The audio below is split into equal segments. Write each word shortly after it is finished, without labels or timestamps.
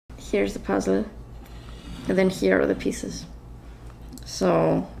here's the puzzle, and then here are the pieces.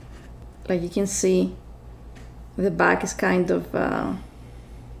 So, like you can see, the back is kind of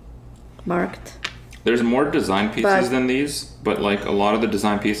marked. There's more design pieces than these, but like a lot of the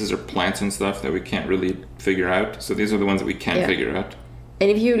design pieces are plants and stuff that we can't really figure out. So these are the ones that we can figure out. And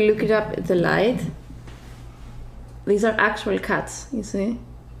if you look it up at the light, these are actual cats, you see?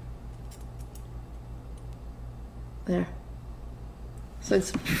 There. So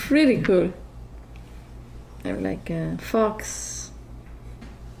it's pretty cool. They're like a fox,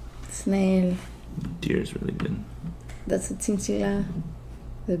 snail. Deer's really good. That's a chinchilla.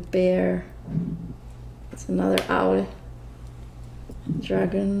 The bear. That's another owl.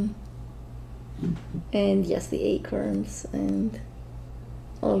 Dragon. And yes, the acorns and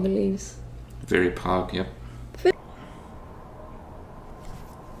all the leaves. Very pog, yep.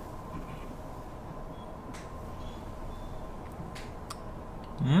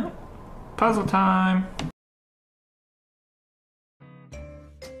 Puzzle time!